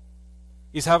following.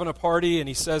 He's having a party, and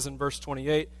he says in verse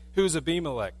 28, "Who's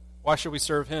Abimelech? Why should we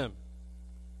serve him?"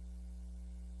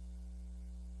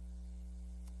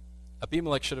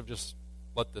 Abimelech should have just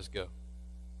let this go.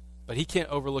 But he can't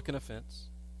overlook an offense.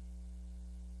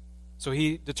 So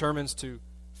he determines to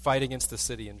fight against the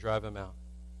city and drive him out.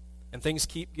 And things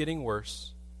keep getting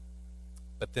worse,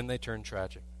 but then they turn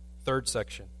tragic. Third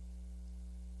section.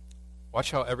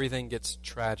 Watch how everything gets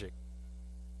tragic.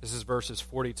 This is verses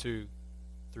 42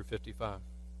 through 55.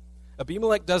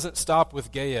 Abimelech doesn't stop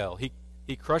with Gael.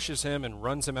 He crushes him and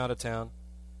runs him out of town.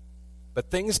 But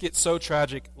things get so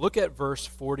tragic. Look at verse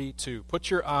 42. Put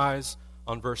your eyes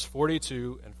on verse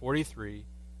 42 and 43.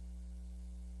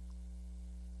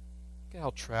 Look at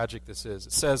how tragic this is.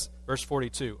 It says, verse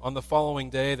 42, "On the following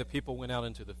day the people went out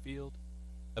into the field."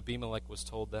 Abimelech was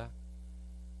told that.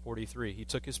 43, "He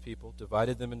took his people,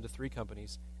 divided them into 3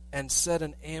 companies, and set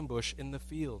an ambush in the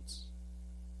fields."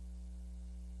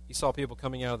 He saw people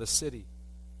coming out of the city.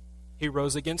 He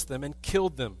rose against them and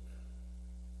killed them.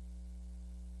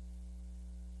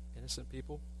 Innocent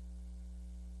people.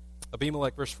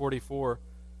 Abimelech, verse 44,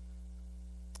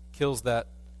 kills that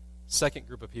second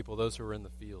group of people, those who were in the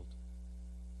field.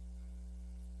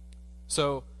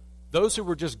 So those who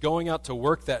were just going out to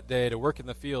work that day, to work in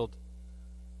the field,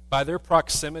 by their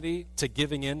proximity to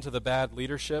giving in to the bad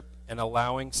leadership and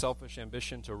allowing selfish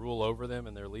ambition to rule over them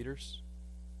and their leaders,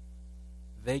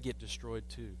 they get destroyed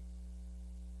too.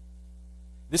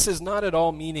 This is not at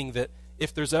all meaning that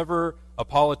if there's ever a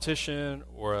politician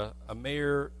or a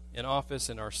mayor in office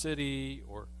in our city,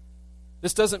 or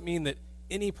this doesn't mean that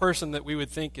any person that we would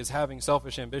think is having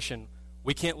selfish ambition,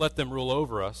 we can't let them rule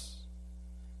over us.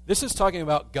 This is talking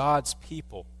about God's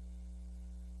people.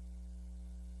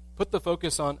 Put the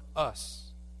focus on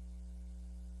us.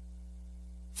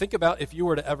 Think about if you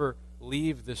were to ever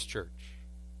leave this church.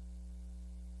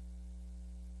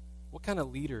 What kind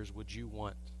of leaders would you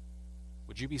want?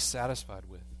 Would you be satisfied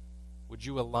with? Would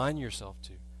you align yourself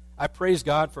to? I praise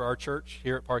God for our church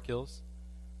here at Park Hills.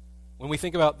 When we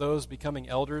think about those becoming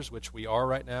elders, which we are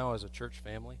right now as a church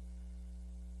family,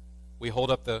 we hold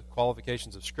up the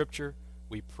qualifications of Scripture,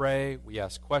 we pray, we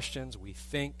ask questions, we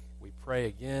think, we pray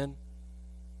again.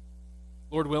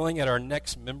 Lord willing, at our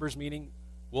next members meeting,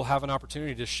 we'll have an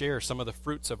opportunity to share some of the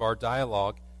fruits of our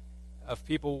dialogue of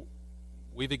people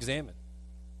we've examined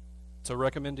to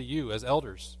recommend to you as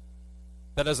elders.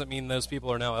 That doesn't mean those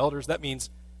people are now elders. That means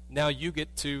now you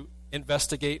get to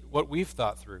investigate what we've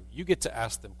thought through. You get to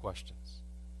ask them questions.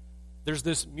 There's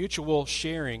this mutual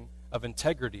sharing of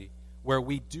integrity where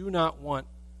we do not want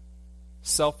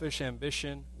selfish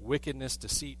ambition, wickedness,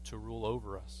 deceit to rule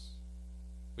over us.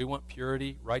 We want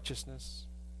purity, righteousness.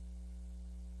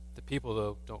 The people,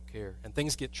 though, don't care. And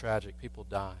things get tragic. People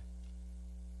die.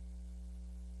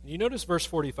 And you notice verse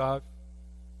 45?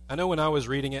 I know when I was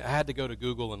reading it, I had to go to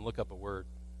Google and look up a word.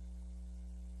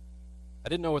 I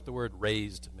didn't know what the word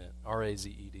raised meant.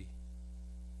 R-A-Z-E-D.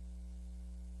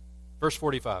 Verse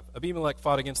 45. Abimelech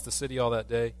fought against the city all that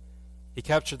day. He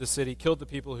captured the city, killed the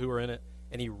people who were in it,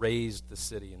 and he razed the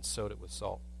city and sowed it with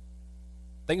salt.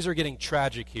 Things are getting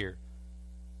tragic here.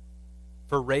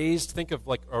 For razed, think of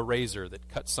like a razor that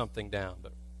cuts something down,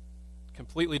 but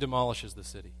completely demolishes the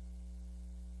city,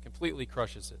 completely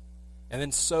crushes it, and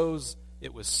then sows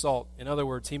it with salt. In other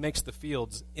words, he makes the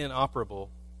fields inoperable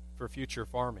for future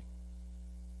farming.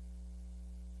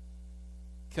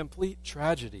 Complete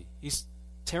tragedy. He's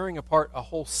tearing apart a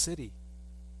whole city.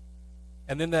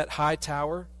 And then that high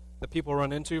tower that people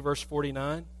run into, verse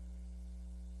 49.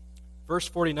 Verse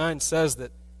 49 says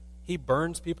that he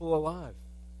burns people alive.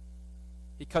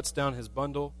 He cuts down his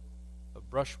bundle of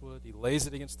brushwood. He lays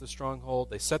it against the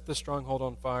stronghold. They set the stronghold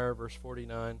on fire. Verse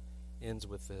 49 ends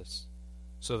with this.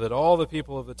 So that all the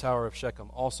people of the Tower of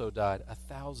Shechem also died,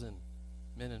 1,000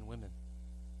 men and women.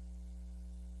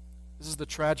 This is the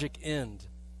tragic end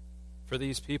for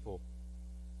these people.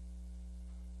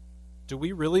 Do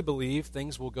we really believe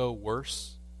things will go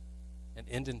worse and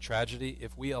end in tragedy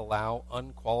if we allow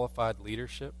unqualified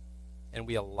leadership and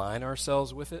we align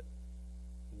ourselves with it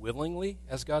willingly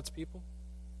as God's people?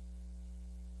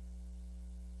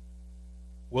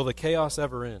 Will the chaos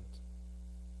ever end?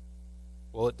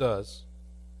 Well, it does.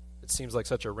 It seems like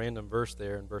such a random verse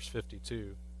there in verse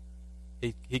 52.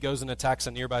 He goes and attacks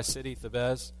a nearby city,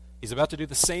 Thebez. He's about to do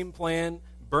the same plan,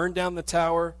 burn down the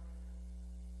tower.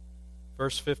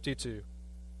 Verse 52.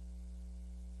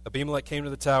 Abimelech came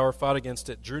to the tower, fought against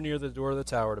it, drew near the door of the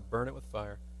tower to burn it with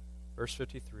fire. Verse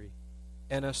 53.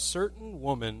 And a certain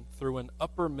woman threw an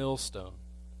upper millstone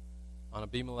on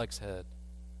Abimelech's head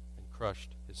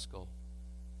crushed his skull.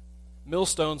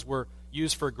 Millstones were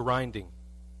used for grinding,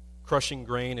 crushing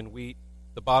grain and wheat.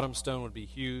 The bottom stone would be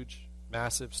huge,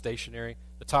 massive, stationary.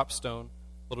 The top stone,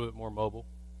 a little bit more mobile.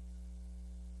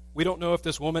 We don't know if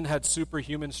this woman had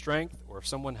superhuman strength or if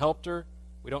someone helped her.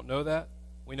 We don't know that.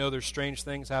 We know there's strange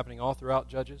things happening all throughout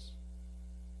Judges.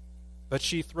 But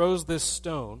she throws this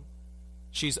stone.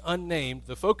 She's unnamed.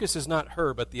 The focus is not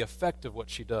her, but the effect of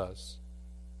what she does.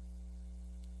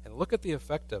 And look at the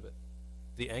effect of it.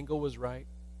 The angle was right.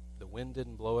 The wind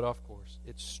didn't blow it off course.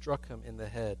 It struck him in the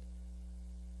head.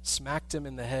 Smacked him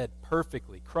in the head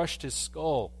perfectly. Crushed his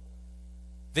skull.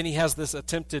 Then he has this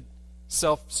attempted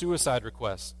self-suicide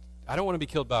request. I don't want to be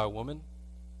killed by a woman.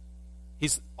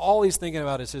 All he's thinking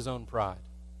about is his own pride.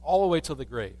 All the way to the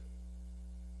grave.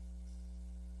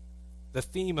 The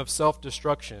theme of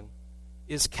self-destruction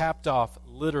is capped off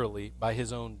literally by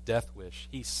his own death wish.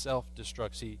 He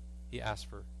self-destructs. He asks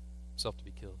for himself to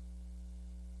be killed.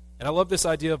 And I love this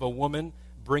idea of a woman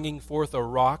bringing forth a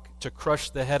rock to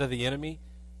crush the head of the enemy.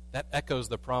 That echoes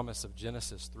the promise of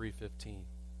Genesis 3:15,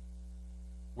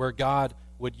 where God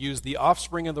would use the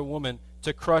offspring of the woman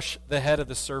to crush the head of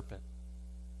the serpent.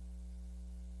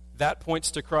 That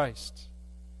points to Christ.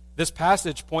 This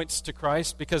passage points to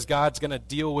Christ because God's going to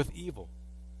deal with evil.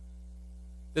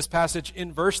 This passage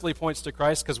inversely points to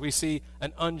Christ because we see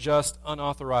an unjust,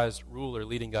 unauthorized ruler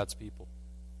leading God's people.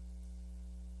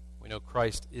 We know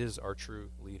Christ is our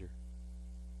true leader.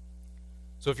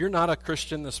 So if you're not a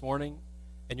Christian this morning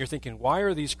and you're thinking, why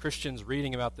are these Christians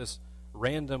reading about this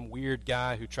random weird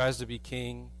guy who tries to be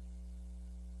king?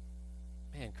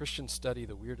 Man, Christians study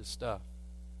the weirdest stuff.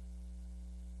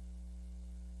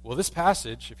 Well, this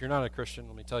passage, if you're not a Christian,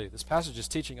 let me tell you, this passage is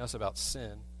teaching us about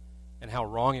sin and how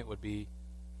wrong it would be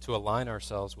to align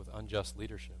ourselves with unjust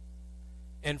leadership.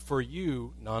 And for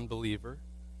you, non-believer,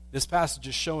 this passage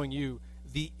is showing you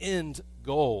the end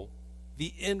goal,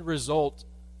 the end result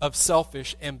of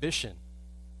selfish ambition.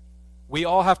 We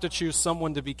all have to choose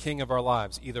someone to be king of our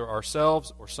lives, either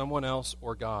ourselves or someone else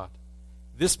or God.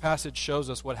 This passage shows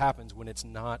us what happens when it's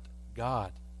not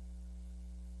God.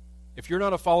 If you're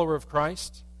not a follower of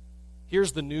Christ,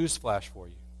 here's the news flash for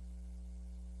you.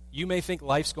 You may think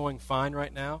life's going fine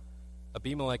right now.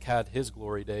 Abimelech had his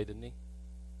glory day, didn't he?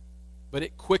 But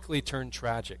it quickly turned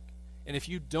tragic. And if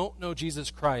you don't know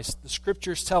Jesus Christ, the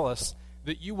scriptures tell us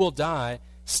that you will die,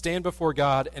 stand before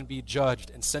God, and be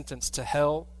judged and sentenced to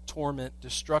hell, torment,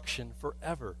 destruction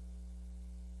forever.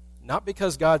 Not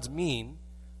because God's mean,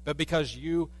 but because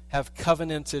you have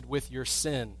covenanted with your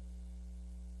sin.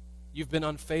 You've been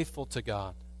unfaithful to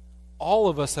God. All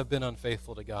of us have been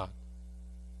unfaithful to God.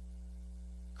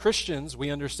 Christians, we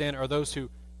understand, are those who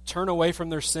turn away from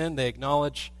their sin. They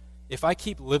acknowledge, if I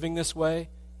keep living this way,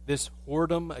 this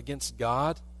whoredom against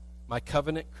God, my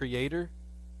covenant creator,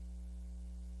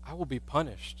 I will be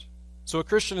punished. So a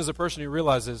Christian is a person who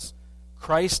realizes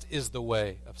Christ is the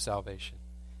way of salvation.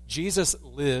 Jesus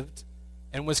lived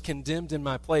and was condemned in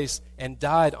my place and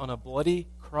died on a bloody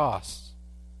cross,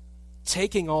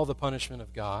 taking all the punishment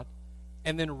of God,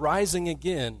 and then rising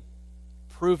again,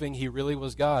 proving he really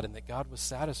was God and that God was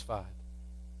satisfied.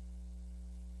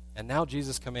 And now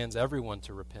Jesus commands everyone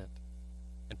to repent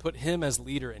and put him as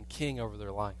leader and king over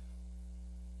their life.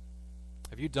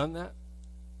 Have you done that?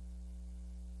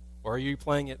 Or are you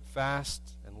playing it fast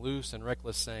and loose and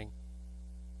reckless, saying,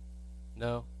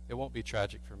 no, it won't be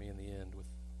tragic for me in the end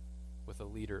with a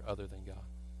leader other than God?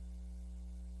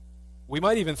 We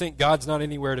might even think God's not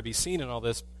anywhere to be seen in all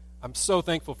this. I'm so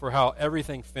thankful for how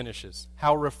everything finishes,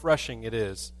 how refreshing it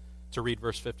is to read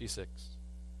verse 56.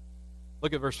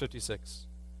 Look at verse 56.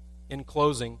 In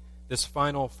closing, this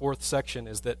final fourth section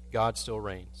is that God still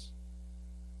reigns.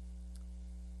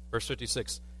 Verse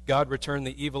 56, God returned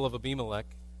the evil of Abimelech,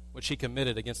 which he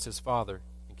committed against his father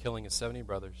in killing his 70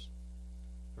 brothers.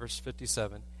 Verse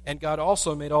 57, and God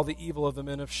also made all the evil of the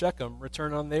men of Shechem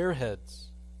return on their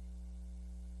heads.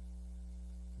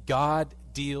 God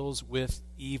deals with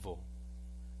evil.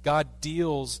 God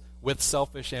deals with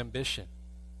selfish ambition.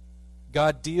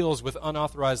 God deals with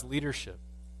unauthorized leadership.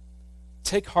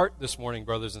 Take heart this morning,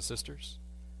 brothers and sisters.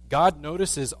 God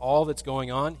notices all that's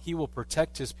going on. He will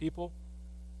protect his people.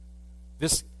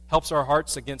 This helps our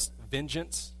hearts against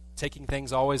vengeance, taking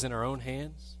things always in our own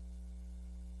hands.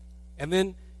 And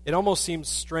then it almost seems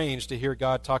strange to hear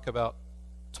God talk about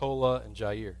Tola and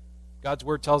Jair. God's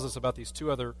word tells us about these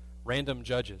two other random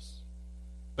judges.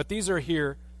 But these are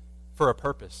here for a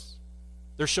purpose.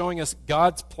 They're showing us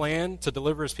God's plan to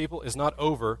deliver his people is not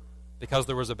over because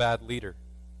there was a bad leader.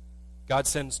 God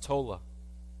sends Tola,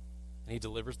 and he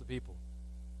delivers the people.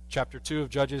 Chapter 2 of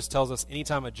Judges tells us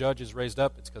anytime a judge is raised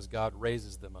up, it's because God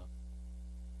raises them up.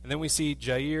 And then we see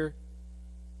Jair.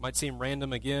 Might seem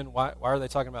random again. Why are they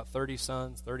talking about 30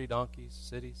 sons, 30 donkeys,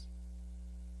 cities?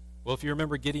 Well, if you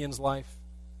remember Gideon's life,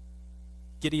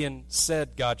 Gideon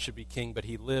said God should be king, but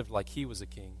he lived like he was a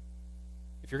king.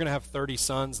 If you're going to have 30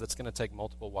 sons, that's going to take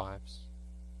multiple wives.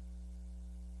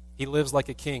 He lives like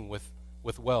a king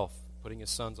with wealth, putting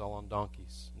his sons all on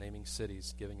donkeys, naming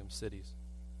cities, giving them cities.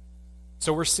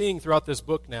 So we're seeing throughout this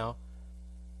book now,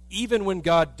 even when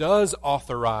God does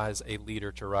authorize a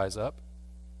leader to rise up,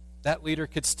 that leader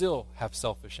could still have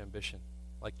selfish ambition,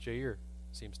 like Jair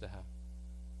seems to have.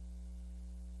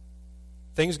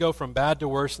 Things go from bad to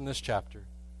worse in this chapter,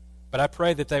 but I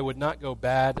pray that they would not go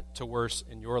bad to worse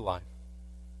in your life.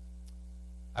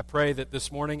 I pray that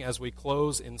this morning as we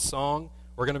close in song,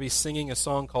 we're going to be singing a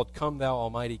song called Come Thou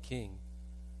Almighty King.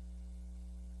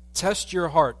 Test your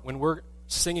heart when we're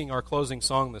singing our closing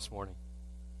song this morning.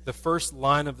 The first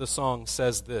line of the song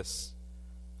says this: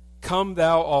 Come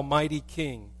Thou Almighty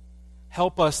King,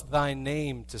 help us Thy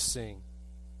name to sing.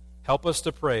 Help us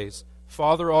to praise,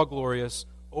 Father all glorious,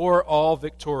 or all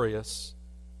victorious.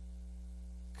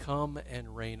 Come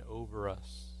and reign over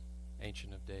us,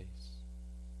 Ancient of Days.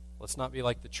 Let's not be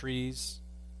like the trees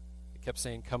that kept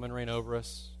saying, come and reign over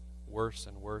us, worse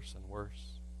and worse and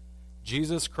worse.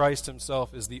 Jesus Christ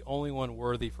himself is the only one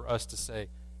worthy for us to say,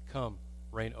 come,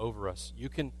 reign over us. You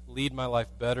can lead my life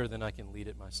better than I can lead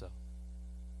it myself.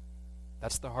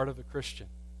 That's the heart of a Christian.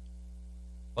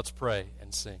 Let's pray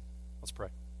and sing. Let's pray.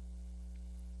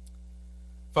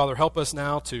 Father, help us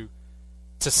now to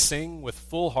sing with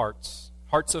full hearts,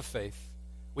 hearts of faith.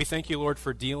 We thank you, Lord,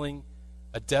 for dealing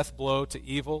a death blow to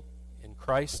evil in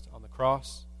Christ on the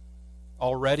cross.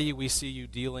 Already we see you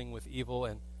dealing with evil,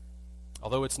 and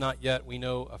although it's not yet, we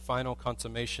know a final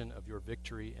consummation of your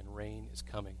victory and reign is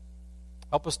coming.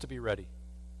 Help us to be ready.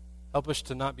 Help us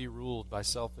to not be ruled by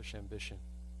selfish ambition,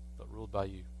 but ruled by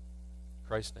you. In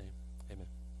Christ's name.